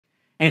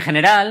En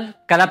general,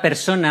 cada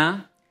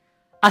persona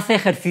hace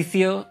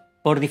ejercicio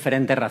por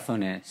diferentes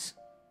razones,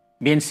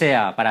 bien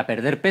sea para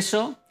perder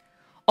peso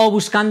o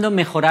buscando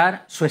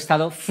mejorar su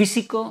estado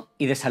físico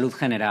y de salud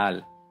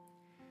general.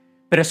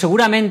 Pero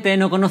seguramente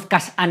no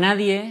conozcas a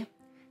nadie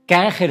que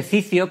haga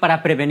ejercicio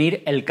para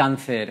prevenir el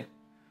cáncer,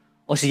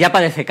 o si ya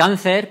padece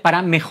cáncer,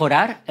 para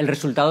mejorar el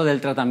resultado del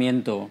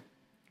tratamiento.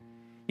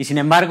 Y sin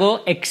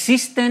embargo,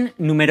 existen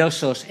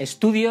numerosos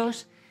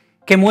estudios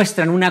que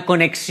muestran una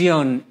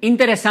conexión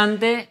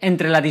interesante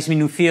entre la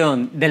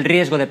disminución del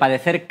riesgo de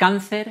padecer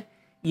cáncer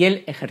y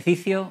el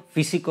ejercicio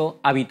físico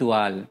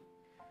habitual.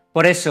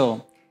 Por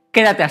eso,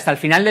 quédate hasta el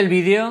final del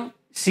vídeo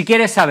si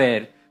quieres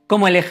saber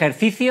cómo el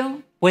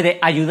ejercicio puede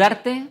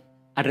ayudarte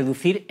a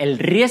reducir el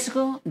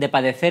riesgo de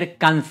padecer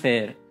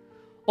cáncer,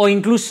 o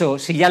incluso,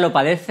 si ya lo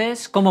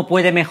padeces, cómo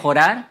puede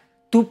mejorar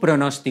tu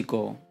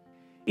pronóstico.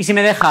 Y si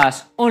me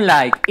dejas un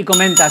like y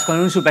comentas con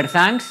un super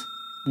thanks,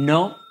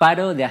 no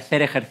paro de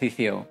hacer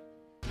ejercicio.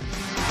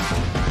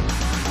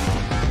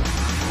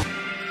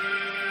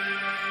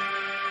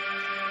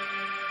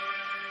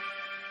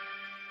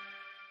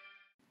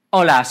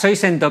 Hola, soy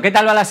Sento. ¿Qué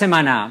tal va la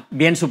semana?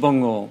 Bien,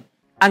 supongo.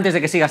 Antes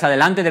de que sigas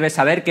adelante, debes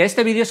saber que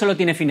este vídeo solo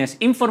tiene fines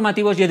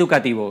informativos y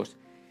educativos,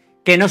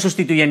 que no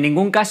sustituye en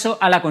ningún caso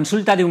a la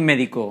consulta de un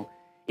médico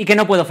y que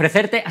no puedo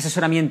ofrecerte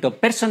asesoramiento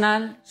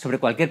personal sobre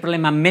cualquier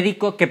problema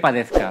médico que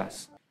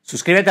padezcas.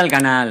 Suscríbete al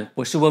canal,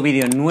 pues subo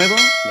vídeo nuevo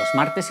los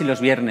martes y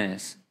los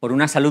viernes, por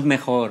una salud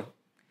mejor.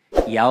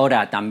 Y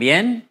ahora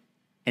también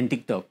en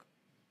TikTok.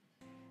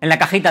 En la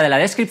cajita de la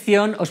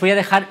descripción os voy a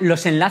dejar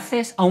los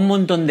enlaces a un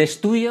montón de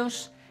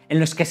estudios en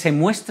los que se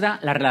muestra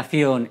la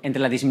relación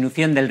entre la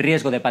disminución del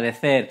riesgo de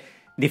padecer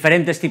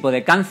diferentes tipos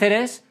de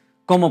cánceres,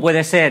 como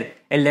puede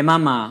ser el de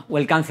mama o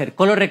el cáncer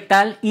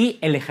colorectal, y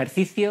el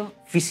ejercicio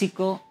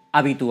físico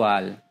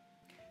habitual.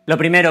 Lo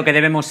primero que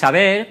debemos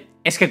saber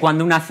es que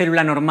cuando una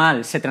célula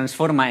normal se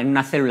transforma en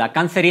una célula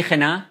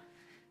cancerígena,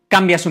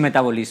 cambia su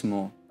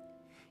metabolismo.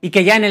 Y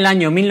que ya en el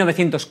año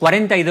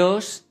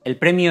 1942, el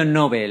premio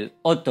Nobel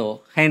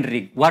Otto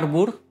Heinrich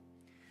Warburg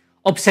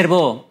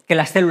observó que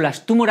las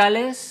células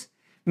tumorales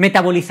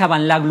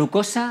metabolizaban la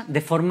glucosa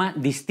de forma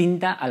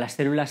distinta a las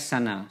células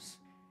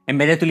sanas. En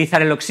vez de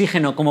utilizar el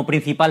oxígeno como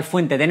principal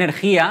fuente de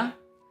energía,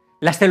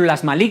 las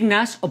células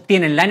malignas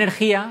obtienen la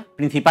energía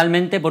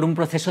principalmente por un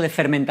proceso de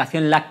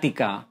fermentación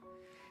láctica,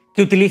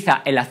 que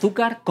utiliza el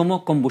azúcar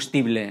como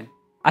combustible.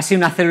 Así,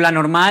 una célula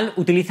normal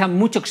utiliza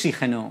mucho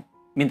oxígeno,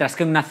 mientras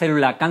que una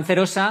célula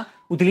cancerosa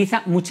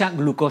utiliza mucha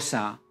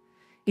glucosa.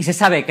 Y se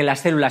sabe que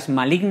las células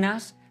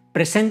malignas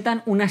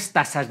presentan unas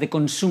tasas de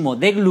consumo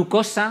de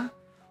glucosa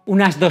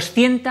unas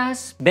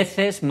 200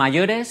 veces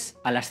mayores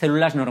a las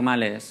células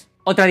normales.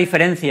 Otra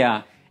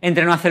diferencia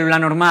entre una célula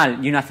normal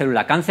y una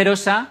célula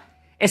cancerosa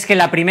es que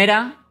la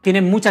primera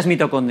tiene muchas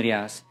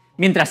mitocondrias,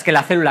 mientras que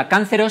la célula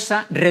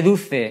cancerosa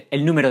reduce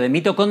el número de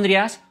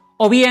mitocondrias,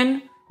 o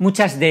bien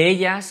muchas de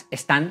ellas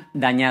están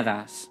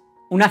dañadas.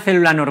 Una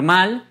célula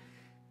normal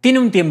tiene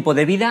un tiempo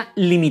de vida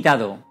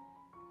limitado,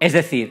 es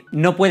decir,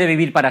 no puede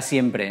vivir para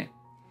siempre.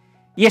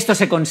 Y esto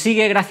se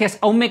consigue gracias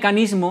a un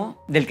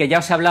mecanismo del que ya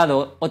os he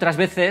hablado otras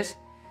veces,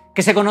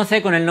 que se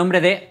conoce con el nombre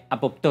de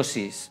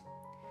apoptosis,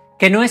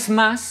 que no es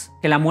más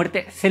que la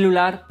muerte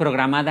celular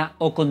programada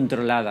o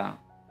controlada.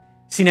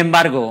 Sin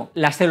embargo,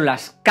 las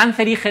células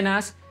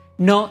cancerígenas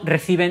no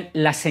reciben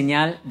la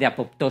señal de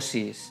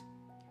apoptosis,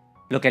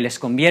 lo que les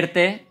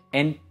convierte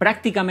en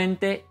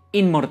prácticamente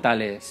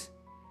inmortales.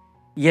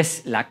 Y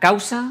es la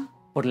causa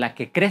por la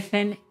que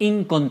crecen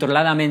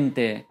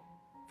incontroladamente,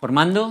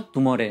 formando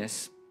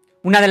tumores.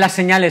 Una de las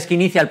señales que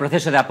inicia el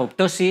proceso de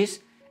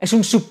apoptosis es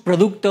un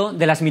subproducto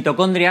de las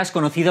mitocondrias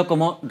conocido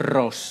como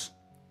ROS,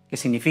 que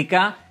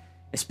significa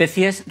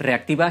especies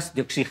reactivas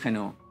de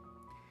oxígeno,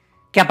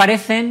 que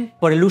aparecen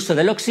por el uso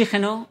del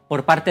oxígeno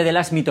por parte de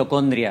las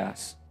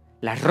mitocondrias.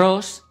 Las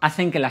ROS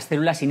hacen que las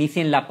células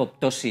inicien la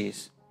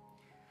apoptosis.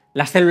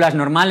 Las células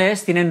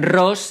normales tienen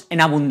ROS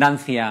en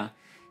abundancia,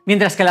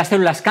 mientras que las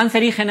células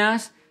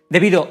cancerígenas,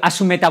 debido a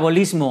su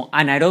metabolismo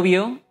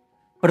anaerobio,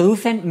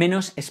 producen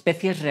menos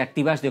especies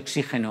reactivas de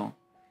oxígeno,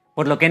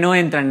 por lo que no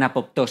entran en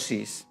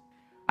apoptosis.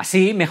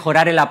 Así,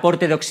 mejorar el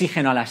aporte de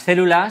oxígeno a las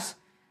células,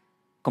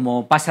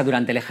 como pasa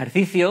durante el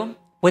ejercicio,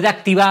 puede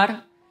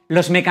activar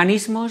los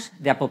mecanismos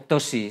de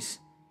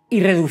apoptosis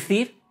y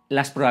reducir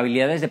las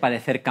probabilidades de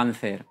padecer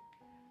cáncer.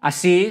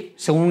 Así,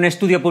 según un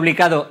estudio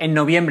publicado en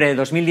noviembre de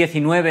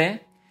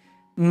 2019,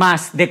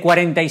 más de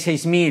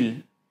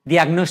 46.000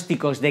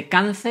 diagnósticos de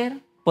cáncer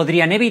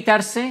podrían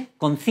evitarse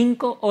con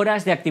 5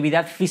 horas de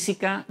actividad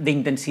física de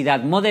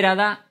intensidad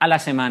moderada a la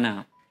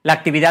semana. La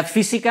actividad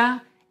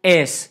física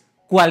es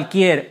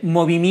cualquier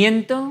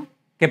movimiento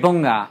que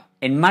ponga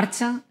en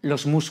marcha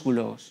los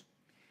músculos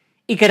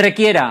y que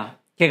requiera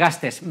que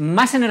gastes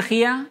más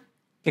energía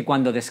que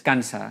cuando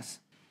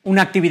descansas.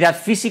 Una actividad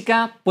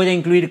física puede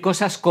incluir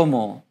cosas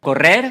como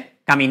correr,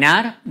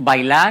 caminar,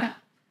 bailar,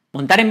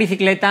 montar en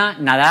bicicleta,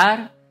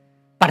 nadar,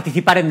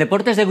 participar en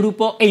deportes de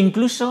grupo e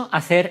incluso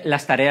hacer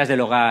las tareas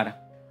del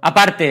hogar.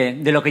 Aparte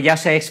de lo que ya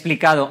os he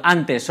explicado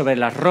antes sobre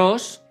las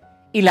ROS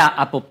y la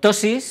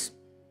apoptosis,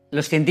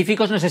 los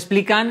científicos nos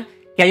explican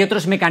que hay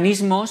otros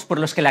mecanismos por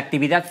los que la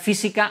actividad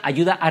física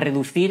ayuda a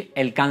reducir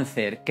el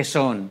cáncer, que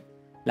son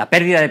la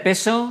pérdida de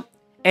peso,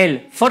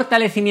 el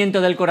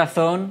fortalecimiento del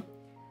corazón,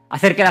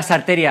 hacer que las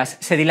arterias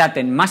se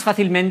dilaten más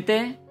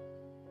fácilmente,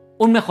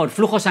 un mejor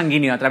flujo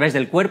sanguíneo a través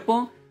del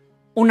cuerpo,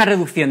 una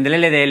reducción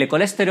del LDL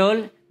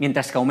colesterol,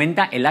 mientras que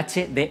aumenta el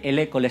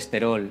HDL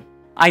colesterol.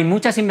 Hay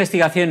muchas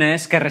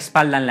investigaciones que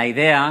respaldan la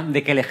idea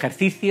de que el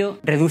ejercicio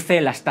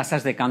reduce las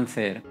tasas de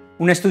cáncer.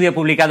 Un estudio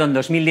publicado en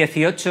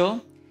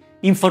 2018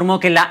 informó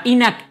que la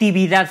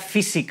inactividad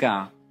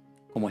física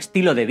como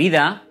estilo de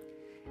vida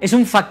es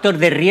un factor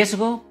de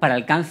riesgo para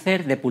el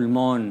cáncer de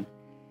pulmón,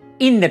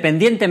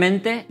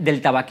 independientemente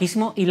del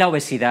tabaquismo y la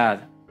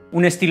obesidad.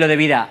 Un estilo de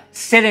vida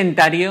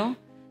sedentario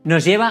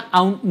nos lleva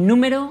a un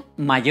número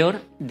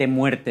mayor de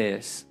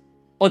muertes.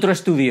 Otro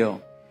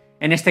estudio,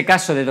 en este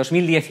caso de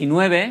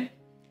 2019,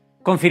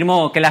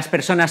 confirmó que las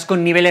personas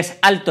con niveles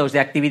altos de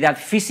actividad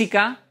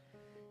física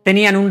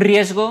tenían un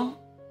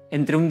riesgo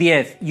entre un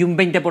 10 y un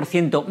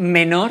 20%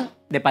 menor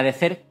de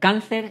padecer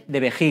cáncer de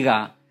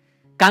vejiga,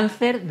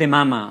 cáncer de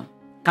mama,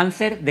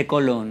 cáncer de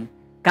colon,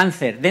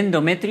 cáncer de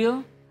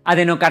endometrio,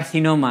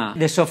 adenocarcinoma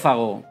de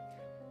esófago,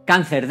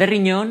 cáncer de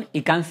riñón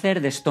y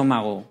cáncer de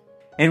estómago.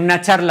 En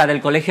una charla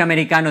del Colegio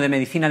Americano de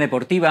Medicina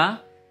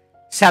Deportiva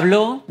se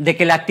habló de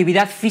que la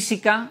actividad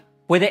física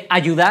puede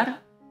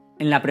ayudar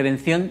en la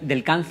prevención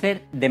del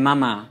cáncer de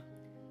mama,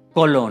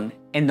 colon,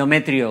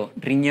 endometrio,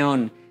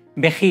 riñón,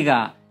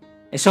 vejiga,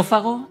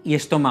 esófago y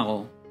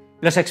estómago.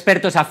 Los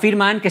expertos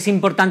afirman que es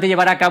importante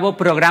llevar a cabo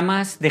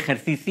programas de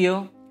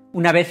ejercicio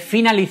una vez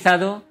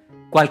finalizado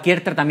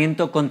cualquier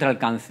tratamiento contra el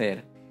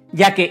cáncer,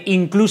 ya que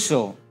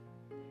incluso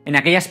en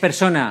aquellas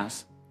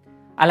personas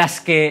a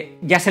las que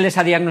ya se les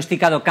ha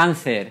diagnosticado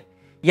cáncer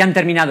y han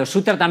terminado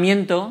su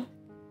tratamiento,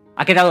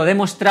 ha quedado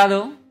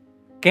demostrado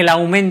que el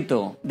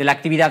aumento de la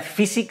actividad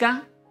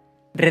física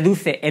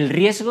reduce el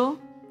riesgo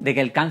de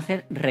que el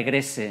cáncer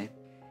regrese.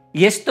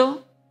 Y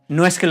esto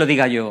no es que lo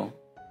diga yo,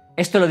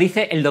 esto lo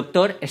dice el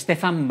doctor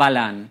Stefan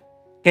Balan,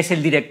 que es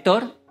el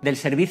director del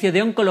servicio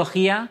de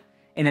oncología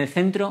en el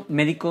Centro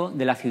Médico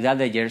de la ciudad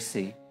de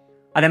Jersey.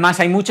 Además,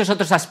 hay muchos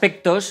otros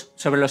aspectos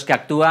sobre los que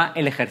actúa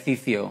el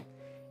ejercicio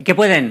y que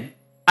pueden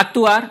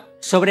actuar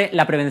sobre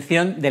la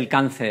prevención del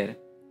cáncer.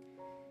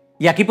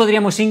 Y aquí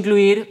podríamos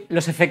incluir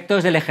los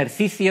efectos del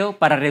ejercicio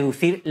para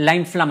reducir la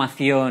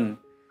inflamación,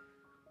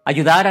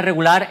 ayudar a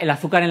regular el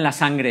azúcar en la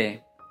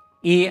sangre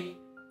y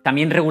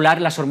también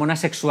regular las hormonas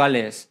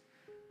sexuales,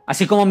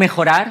 así como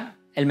mejorar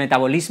el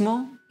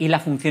metabolismo y la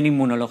función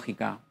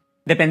inmunológica.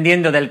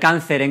 Dependiendo del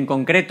cáncer en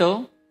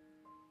concreto,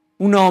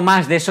 uno o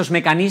más de esos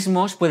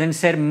mecanismos pueden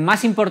ser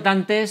más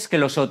importantes que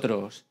los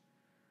otros.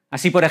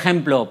 Así, por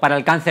ejemplo, para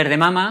el cáncer de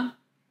mama,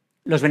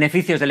 los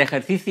beneficios del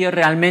ejercicio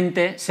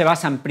realmente se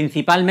basan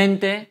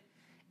principalmente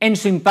en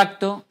su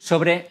impacto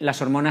sobre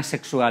las hormonas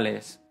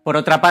sexuales. Por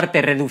otra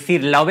parte,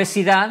 reducir la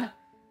obesidad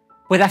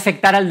puede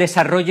afectar al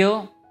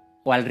desarrollo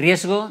o al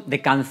riesgo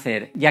de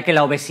cáncer, ya que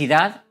la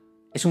obesidad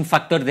es un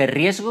factor de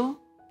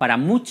riesgo para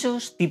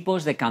muchos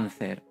tipos de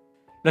cáncer.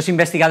 Los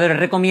investigadores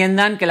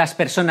recomiendan que las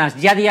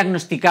personas ya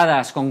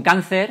diagnosticadas con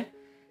cáncer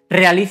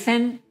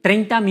realicen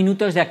 30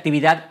 minutos de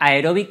actividad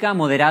aeróbica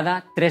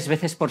moderada 3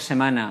 veces por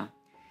semana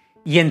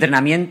y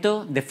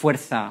entrenamiento de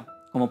fuerza,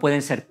 como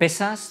pueden ser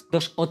pesas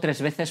 2 o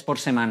 3 veces por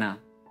semana.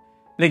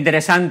 Lo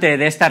interesante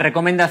de esta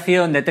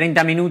recomendación de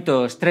 30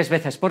 minutos 3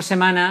 veces por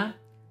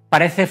semana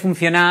parece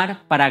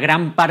funcionar para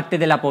gran parte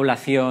de la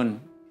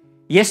población.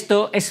 Y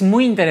esto es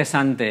muy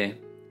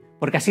interesante,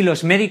 porque así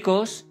los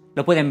médicos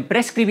lo pueden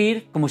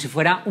prescribir como si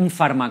fuera un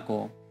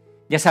fármaco.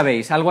 Ya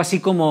sabéis, algo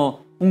así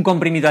como un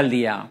comprimido al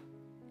día,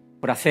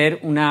 por hacer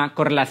una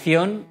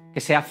correlación que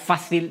sea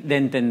fácil de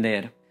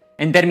entender.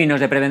 En términos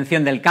de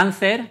prevención del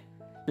cáncer,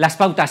 las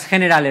pautas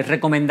generales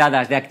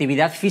recomendadas de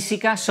actividad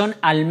física son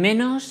al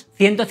menos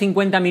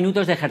 150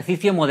 minutos de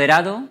ejercicio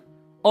moderado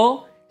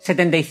o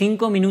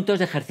 75 minutos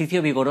de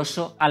ejercicio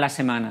vigoroso a la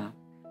semana.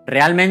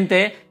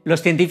 Realmente,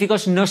 los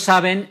científicos no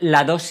saben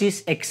la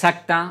dosis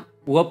exacta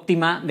u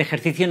óptima de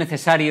ejercicio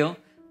necesario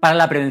para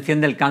la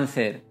prevención del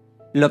cáncer.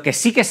 Lo que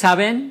sí que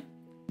saben,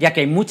 ya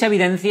que hay mucha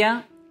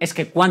evidencia, es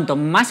que cuanto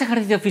más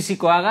ejercicio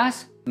físico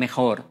hagas,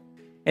 mejor.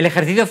 El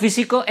ejercicio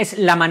físico es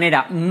la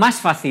manera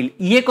más fácil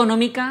y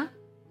económica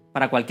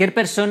para cualquier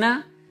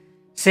persona,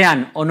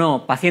 sean o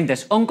no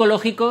pacientes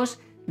oncológicos,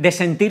 de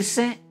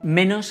sentirse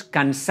menos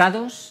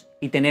cansados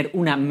y tener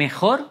una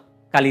mejor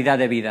calidad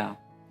de vida.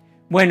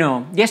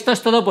 Bueno, y esto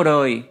es todo por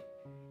hoy.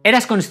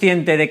 ¿Eras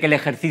consciente de que el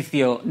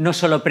ejercicio no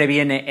solo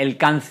previene el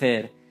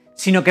cáncer,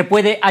 sino que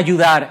puede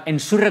ayudar en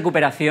su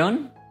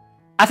recuperación?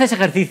 ¿Haces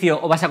ejercicio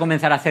o vas a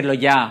comenzar a hacerlo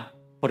ya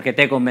porque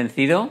te he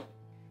convencido?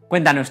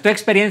 Cuéntanos tu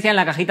experiencia en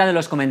la cajita de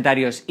los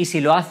comentarios y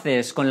si lo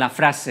haces con la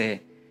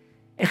frase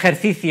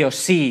ejercicio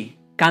sí,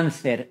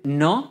 cáncer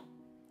no,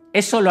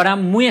 eso lo hará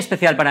muy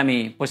especial para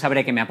mí, pues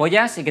sabré que me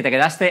apoyas y que te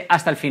quedaste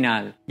hasta el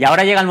final. Y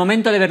ahora llega el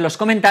momento de ver los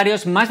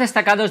comentarios más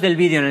destacados del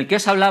vídeo en el que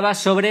os hablaba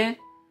sobre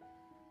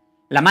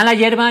la mala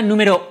hierba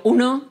número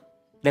 1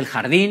 del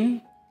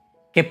jardín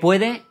que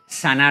puede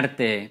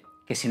sanarte,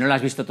 que si no lo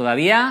has visto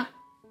todavía,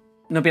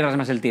 no pierdas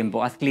más el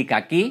tiempo. Haz clic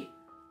aquí,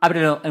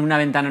 ábrelo en una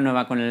ventana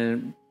nueva con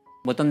el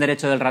botón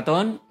derecho del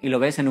ratón y lo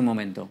ves en un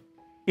momento.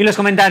 Y los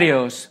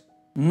comentarios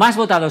más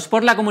votados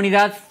por la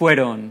comunidad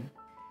fueron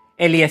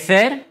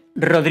Eliezer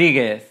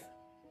Rodríguez,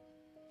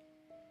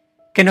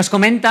 que nos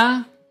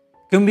comenta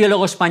que un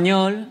biólogo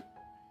español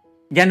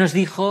ya nos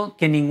dijo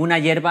que ninguna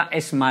hierba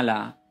es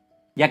mala,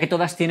 ya que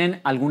todas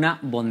tienen alguna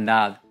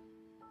bondad.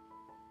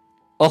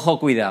 Ojo,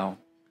 cuidado.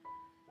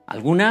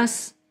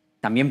 Algunas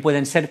también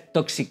pueden ser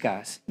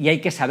tóxicas y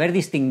hay que saber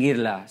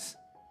distinguirlas.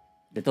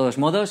 De todos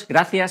modos,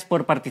 gracias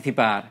por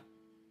participar.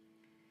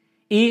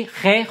 Y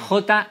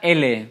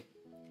GJL,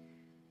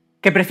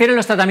 que prefiere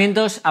los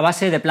tratamientos a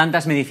base de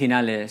plantas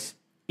medicinales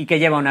y que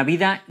lleva una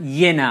vida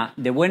llena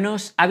de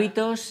buenos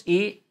hábitos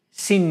y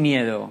sin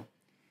miedo.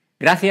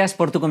 Gracias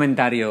por tu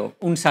comentario.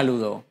 Un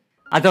saludo.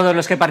 A todos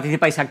los que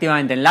participáis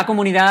activamente en la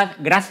comunidad,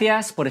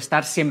 gracias por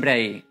estar siempre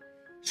ahí.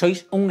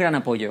 Sois un gran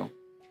apoyo.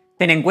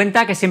 Ten en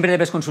cuenta que siempre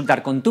debes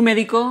consultar con tu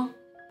médico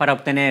para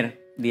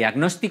obtener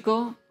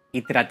diagnóstico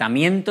y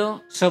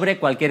tratamiento sobre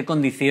cualquier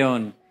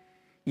condición,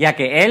 ya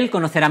que él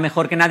conocerá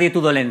mejor que nadie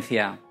tu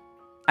dolencia.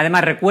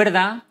 Además,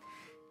 recuerda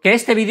que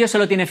este vídeo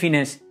solo tiene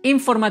fines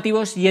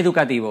informativos y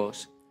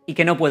educativos y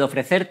que no puedo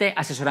ofrecerte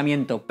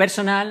asesoramiento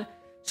personal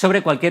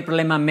sobre cualquier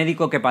problema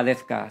médico que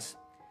padezcas.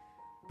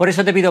 Por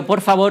eso te pido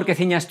por favor que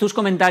ciñas tus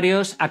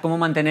comentarios a cómo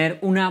mantener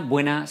una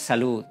buena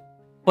salud.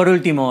 Por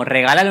último,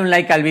 regálale un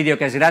like al vídeo,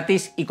 que es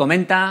gratis, y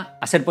comenta,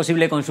 a ser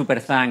posible con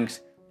super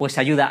thanks, pues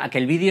ayuda a que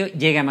el vídeo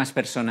llegue a más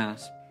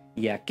personas.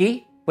 Y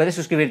aquí puedes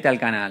suscribirte al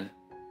canal,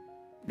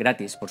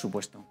 gratis por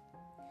supuesto.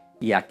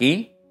 Y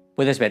aquí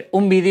puedes ver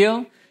un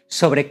vídeo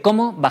sobre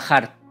cómo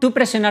bajar tu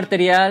presión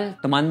arterial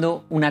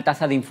tomando una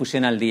taza de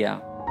infusión al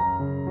día.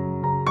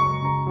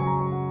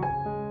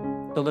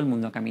 Todo el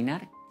mundo a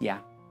caminar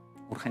ya,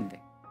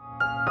 urgente.